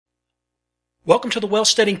Welcome to the Wealth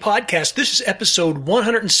Studying Podcast. This is episode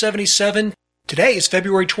 177. Today is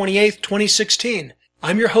February 28th, 2016.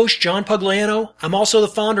 I'm your host, John Pugliano. I'm also the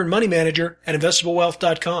founder and money manager at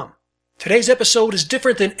investablewealth.com. Today's episode is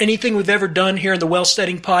different than anything we've ever done here in the Wealth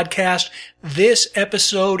Studying Podcast. This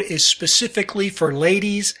episode is specifically for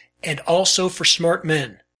ladies and also for smart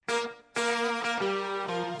men.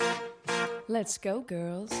 Let's go,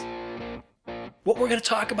 girls. What we're going to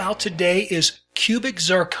talk about today is cubic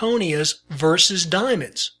zirconias versus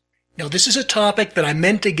diamonds. Now, this is a topic that I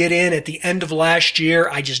meant to get in at the end of last year.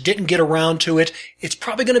 I just didn't get around to it. It's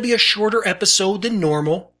probably going to be a shorter episode than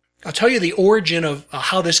normal. I'll tell you the origin of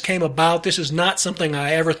how this came about. This is not something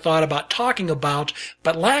I ever thought about talking about,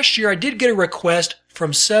 but last year I did get a request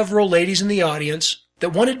from several ladies in the audience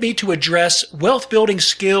that wanted me to address wealth building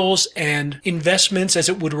skills and investments as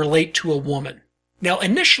it would relate to a woman. Now,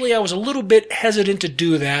 initially, I was a little bit hesitant to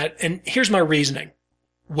do that, and here's my reasoning.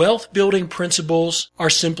 Wealth building principles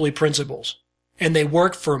are simply principles, and they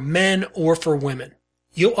work for men or for women.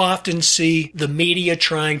 You'll often see the media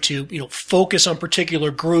trying to, focus on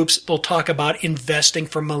particular groups. They'll talk about investing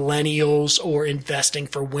for millennials or investing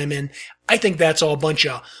for women. I think that's all a bunch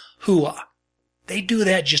of hooah. They do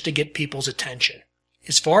that just to get people's attention.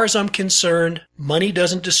 As far as I'm concerned, money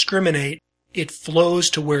doesn't discriminate. It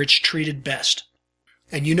flows to where it's treated best.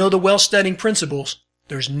 And you know the wealth studying principles.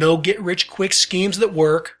 There's no get-rich-quick schemes that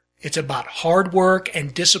work. It's about hard work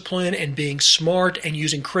and discipline and being smart and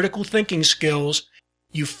using critical thinking skills.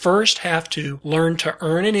 You first have to learn to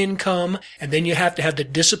earn an income, and then you have to have the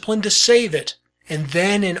discipline to save it. And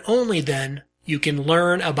then and only then you can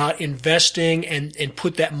learn about investing and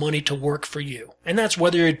put that money to work for you. And that's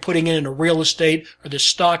whether you're putting it into real estate or the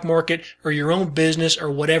stock market or your own business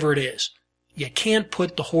or whatever it is. You can't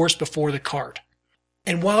put the horse before the cart.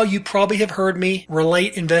 And while you probably have heard me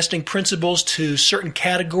relate investing principles to certain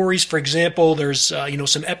categories, for example, there's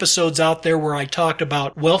some episodes out there where I talked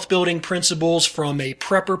about wealth building principles from a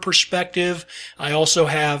prepper perspective. I also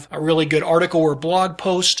have a really good article or blog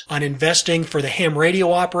post on investing for the ham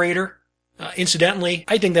radio operator. Incidentally,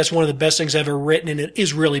 I think that's one of the best things I've ever written, and it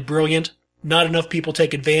is really brilliant. Not enough people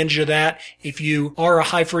take advantage of that. If you are a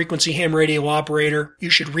high-frequency ham radio operator, you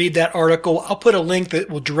should read that article. I'll put a link that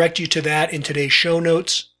will direct you to that in today's show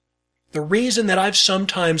notes. The reason that I've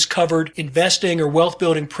sometimes covered investing or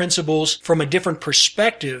wealth-building principles from a different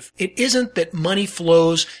perspective, it isn't that money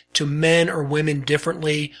flows to men or women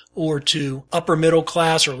differently or to upper middle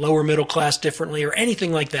class or lower middle class differently or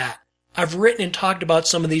anything like that. I've written and talked about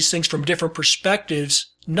some of these things from different perspectives,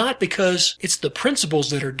 not because it's the principles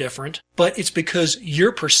that are different, but it's because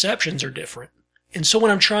your perceptions are different. And so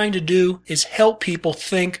what I'm trying to do is help people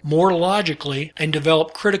think more logically and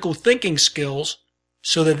develop critical thinking skills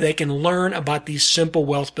so that they can learn about these simple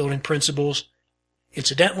wealth building principles.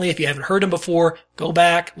 Incidentally, if you haven't heard them before, go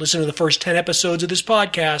back, listen to the first 10 episodes of this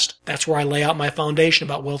podcast. That's where I lay out my foundation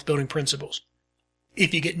about wealth building principles.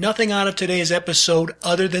 If you get nothing out of today's episode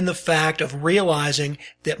other than the fact of realizing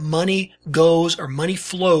that money goes or money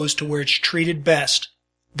flows to where it's treated best,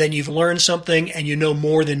 then you've learned something and you know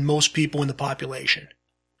more than most people in the population.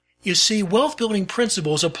 You see, wealth building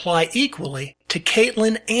principles apply equally to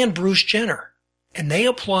Caitlyn and Bruce Jenner, and they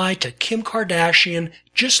apply to Kim Kardashian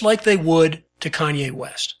just like they would to Kanye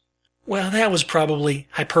West. Well, that was probably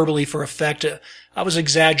hyperbole for effect. I was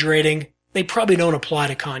exaggerating. They probably don't apply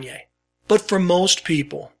to Kanye. But for most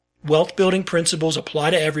people, wealth building principles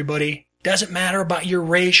apply to everybody. Doesn't matter about your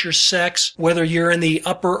race, your sex, whether you're in the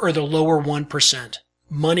upper or the lower 1%.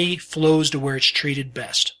 Money flows to where it's treated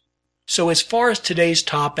best. So as far as today's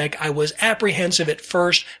topic, I was apprehensive at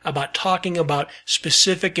first about talking about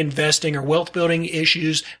specific investing or wealth building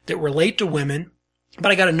issues that relate to women,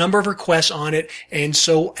 but I got a number of requests on it, and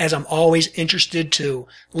so as I'm always interested to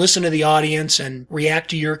listen to the audience and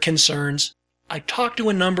react to your concerns, I talked to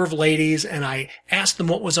a number of ladies and I asked them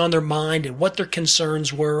what was on their mind and what their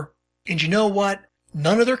concerns were. And you know what?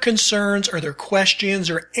 None of their concerns or their questions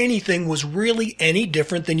or anything was really any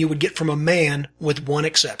different than you would get from a man, with one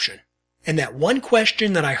exception. And that one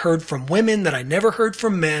question that I heard from women that I never heard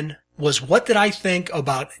from men was, what did I think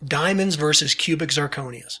about diamonds versus cubic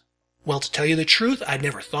zirconias? Well, to tell you the truth, I'd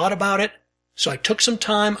never thought about it. So I took some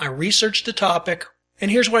time, I researched the topic, and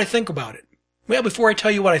here's what I think about it. Well, before I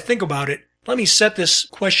tell you what I think about it, let me set this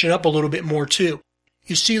question up a little bit more too.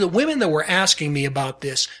 You see, the women that were asking me about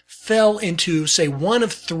this fell into, say, one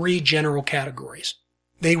of three general categories.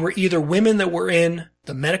 They were either women that were in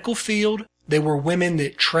the medical field, they were women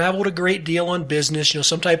that traveled a great deal on business,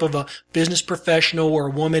 some type of a business professional or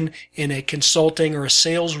a woman in a consulting or a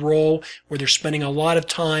sales role where they're spending a lot of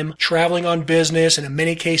time traveling on business and in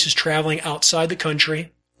many cases traveling outside the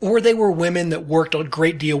country. or they were women that worked a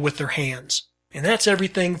great deal with their hands. And that's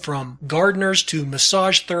everything from gardeners to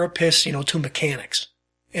massage therapists, to mechanics.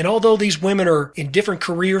 And although these women are in different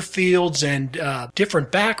career fields and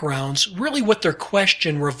different backgrounds, really what their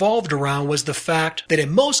question revolved around was the fact that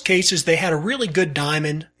in most cases they had a really good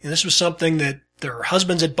diamond, and this was something that their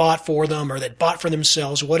husbands had bought for them or they'd bought for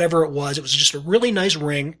themselves, whatever it was. It was just a really nice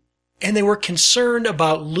ring, and they were concerned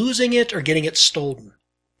about losing it or getting it stolen.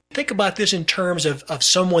 Think about this in terms of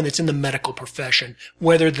someone that's in the medical profession,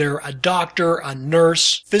 whether they're a doctor, a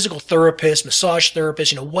nurse, physical therapist, massage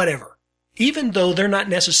therapist, whatever. Even though they're not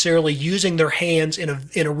necessarily using their hands in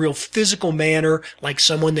a real physical manner, like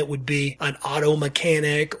someone that would be an auto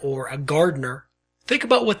mechanic or a gardener, think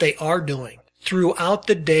about what they are doing. Throughout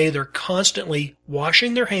the day, they're constantly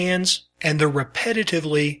washing their hands and they're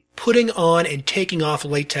repetitively putting on and taking off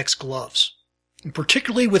latex gloves. And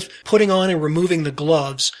particularly with putting on and removing the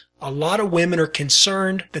gloves, a lot of women are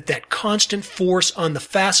concerned that constant force on the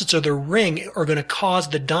facets of their ring are going to cause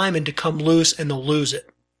the diamond to come loose and they'll lose it.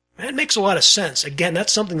 That makes a lot of sense. Again,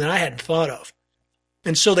 that's something that I hadn't thought of.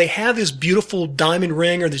 And so they have this beautiful diamond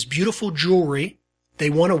ring or this beautiful jewelry.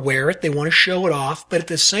 They want to wear it. They want to show it off. But at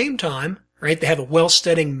the same time, right, they have a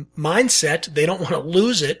well-studying mindset. They don't want to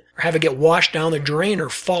lose it or have it get washed down the drain or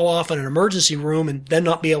fall off in an emergency room and then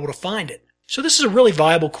not be able to find it. So this is a really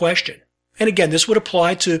viable question. And again, this would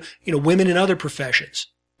apply to, women in other professions.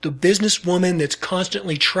 The businesswoman that's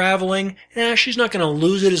constantly traveling, she's not going to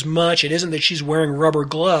lose it as much. It isn't that she's wearing rubber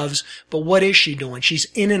gloves, but what is she doing? She's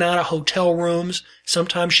in and out of hotel rooms.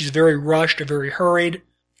 Sometimes she's very rushed or very hurried.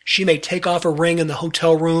 She may take off a ring in the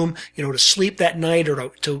hotel room, to sleep that night or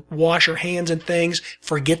to wash her hands and things,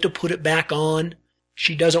 forget to put it back on.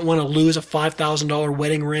 She doesn't want to lose a $5,000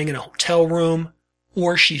 wedding ring in a hotel room.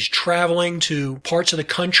 Or she's traveling to parts of the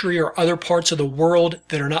country or other parts of the world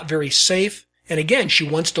that are not very safe. And again, she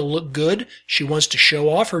wants to look good. She wants to show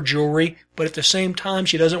off her jewelry, but at the same time,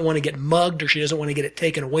 she doesn't want to get mugged or she doesn't want to get it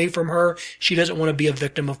taken away from her. She doesn't want to be a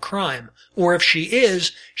victim of crime. Or if she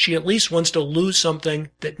is, she at least wants to lose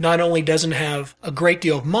something that not only doesn't have a great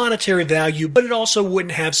deal of monetary value, but it also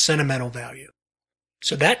wouldn't have sentimental value.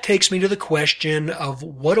 So that takes me to the question of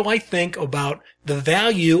what do I think about the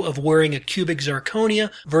value of wearing a cubic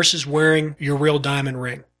zirconia versus wearing your real diamond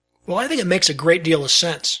ring? Well, I think it makes a great deal of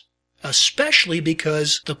sense, especially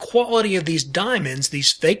because the quality of these diamonds,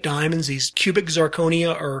 these fake diamonds, these cubic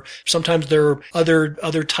zirconia, or sometimes there are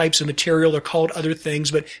other types of material, they're called other things,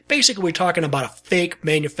 but basically we're talking about a fake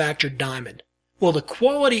manufactured diamond. Well, the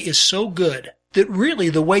quality is so good that really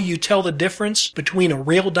the way you tell the difference between a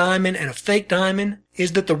real diamond and a fake diamond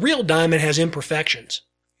is that the real diamond has imperfections.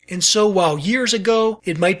 And so while years ago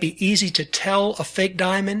it might be easy to tell a fake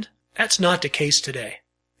diamond, that's not the case today.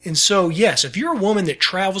 And so, yes, if you're a woman that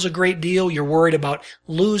travels a great deal, you're worried about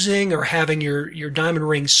losing or having your diamond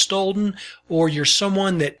ring stolen, or you're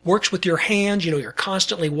someone that works with your hands, you're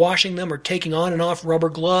constantly washing them or taking on and off rubber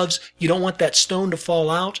gloves, you don't want that stone to fall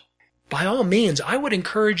out, by all means, I would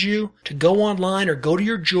encourage you to go online or go to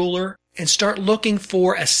your jeweler and start looking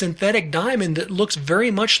for a synthetic diamond that looks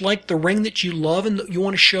very much like the ring that you love and that you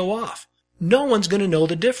want to show off. No one's going to know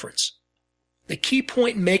the difference. The key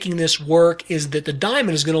point in making this work is that the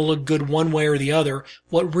diamond is going to look good one way or the other.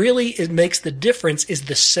 What really makes the difference is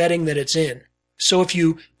the setting that it's in. So if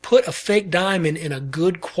you put a fake diamond in a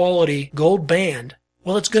good quality gold band,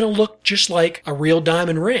 well, it's going to look just like a real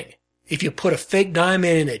diamond ring. If you put a fake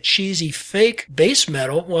diamond in a cheesy fake base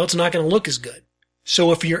metal, well, it's not going to look as good.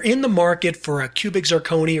 So if you're in the market for a cubic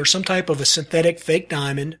zirconia or some type of a synthetic fake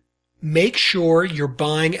diamond, make sure you're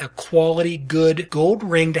buying a quality, good gold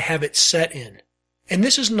ring to have it set in. And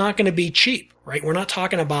this is not going to be cheap, right? We're not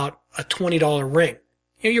talking about a $20 ring.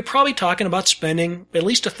 You're probably talking about spending at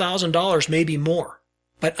least $1,000, maybe more.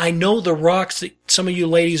 But I know the rocks that some of you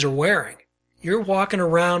ladies are wearing. You're walking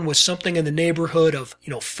around with something in the neighborhood of,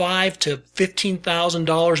 $5,000 to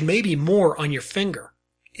 $15,000, maybe more on your finger.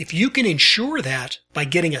 If you can ensure that by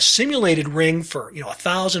getting a simulated ring for, $1,000,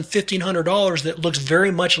 $1,500 that looks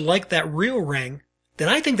very much like that real ring, then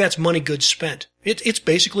I think that's money good spent. It's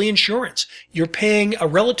basically insurance. You're paying a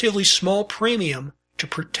relatively small premium to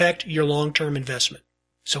protect your long-term investment.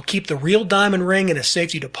 So keep the real diamond ring in a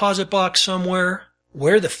safety deposit box somewhere.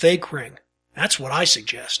 Wear the fake ring. That's what I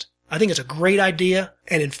suggest. I think it's a great idea,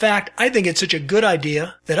 and in fact, I think it's such a good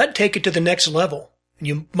idea that I'd take it to the next level. And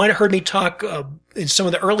you might have heard me talk in some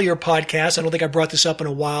of the earlier podcasts. I don't think I brought this up in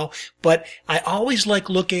a while, but I always like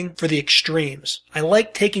looking for the extremes. I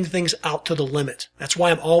like taking things out to the limit. That's why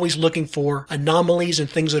I'm always looking for anomalies and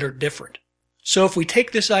things that are different. So if we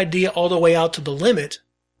take this idea all the way out to the limit,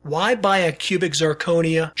 Why buy a cubic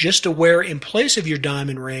zirconia just to wear in place of your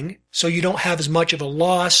diamond ring so you don't have as much of a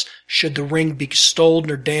loss should the ring be stolen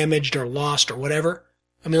or damaged or lost or whatever?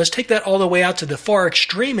 I mean, let's take that all the way out to the far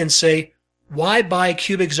extreme and say, why buy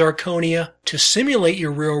cubic zirconia to simulate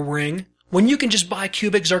your real ring when you can just buy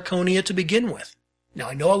cubic zirconia to begin with? Now,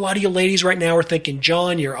 I know a lot of you ladies right now are thinking,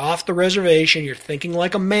 John, you're off the reservation. You're thinking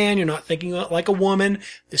like a man. You're not thinking like a woman.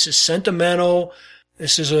 This is sentimental.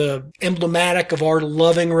 This is emblematic of our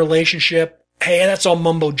loving relationship. Hey, that's all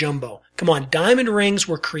mumbo jumbo. Come on, diamond rings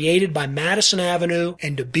were created by Madison Avenue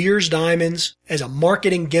and De Beers Diamonds as a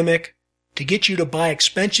marketing gimmick to get you to buy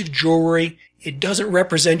expensive jewelry. It doesn't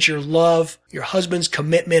represent your love, your husband's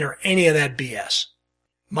commitment, or any of that BS.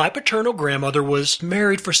 My paternal grandmother was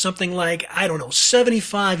married for something like,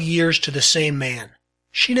 75 years to the same man.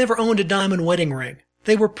 She never owned a diamond wedding ring.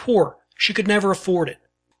 They were poor. She could never afford it.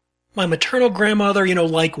 My maternal grandmother,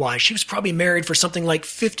 likewise, she was probably married for something like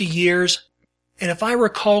 50 years. And if I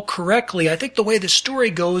recall correctly, I think the way the story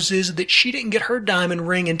goes is that she didn't get her diamond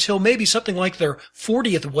ring until maybe something like their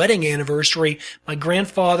 40th wedding anniversary. My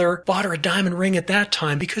grandfather bought her a diamond ring at that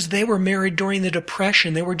time because they were married during the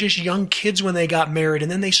Depression. They were just young kids when they got married, and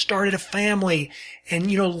then they started a family.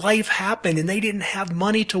 And, life happened, and they didn't have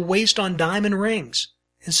money to waste on diamond rings.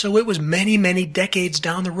 And so it was many, many decades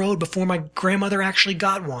down the road before my grandmother actually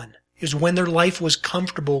got one. It was when their life was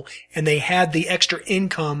comfortable and they had the extra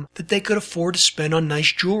income that they could afford to spend on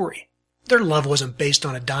nice jewelry. Their love wasn't based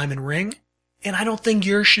on a diamond ring, and I don't think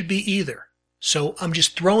yours should be either. So I'm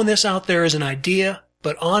just throwing this out there as an idea,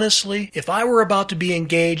 but honestly, if I were about to be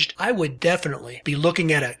engaged, I would definitely be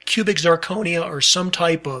looking at a cubic zirconia or some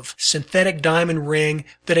type of synthetic diamond ring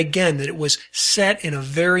that it was set in a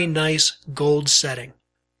very nice gold setting.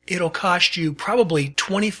 It'll cost you probably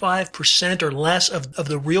 25% or less of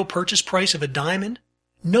the real purchase price of a diamond.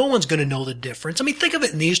 No one's going to know the difference. I mean, think of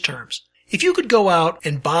it in these terms. If you could go out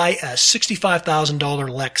and buy a $65,000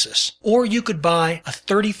 Lexus, or you could buy a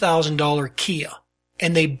 $30,000 Kia,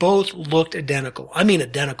 and they both looked identical. I mean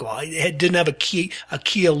identical. It didn't have a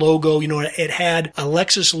Kia logo. It had a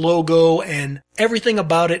Lexus logo, and everything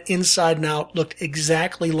about it inside and out looked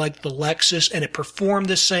exactly like the Lexus, and it performed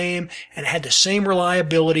the same and had the same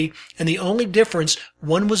reliability. And the only difference,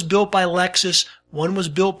 one was built by Lexus, one was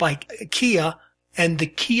built by Kia, and the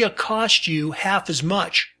Kia cost you half as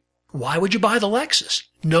much. Why would you buy the Lexus?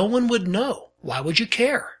 No one would know. Why would you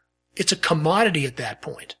care? It's a commodity at that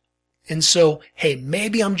point. And so, hey,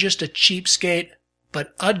 maybe I'm just a cheapskate,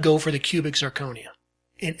 but I'd go for the cubic zirconia.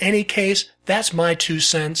 In any case, that's my 2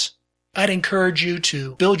 cents. I'd encourage you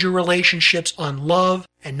to build your relationships on love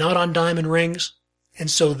and not on diamond rings. And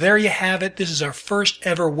so there you have it. This is our first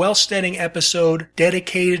ever Wealth Steading episode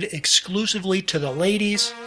dedicated exclusively to the ladies.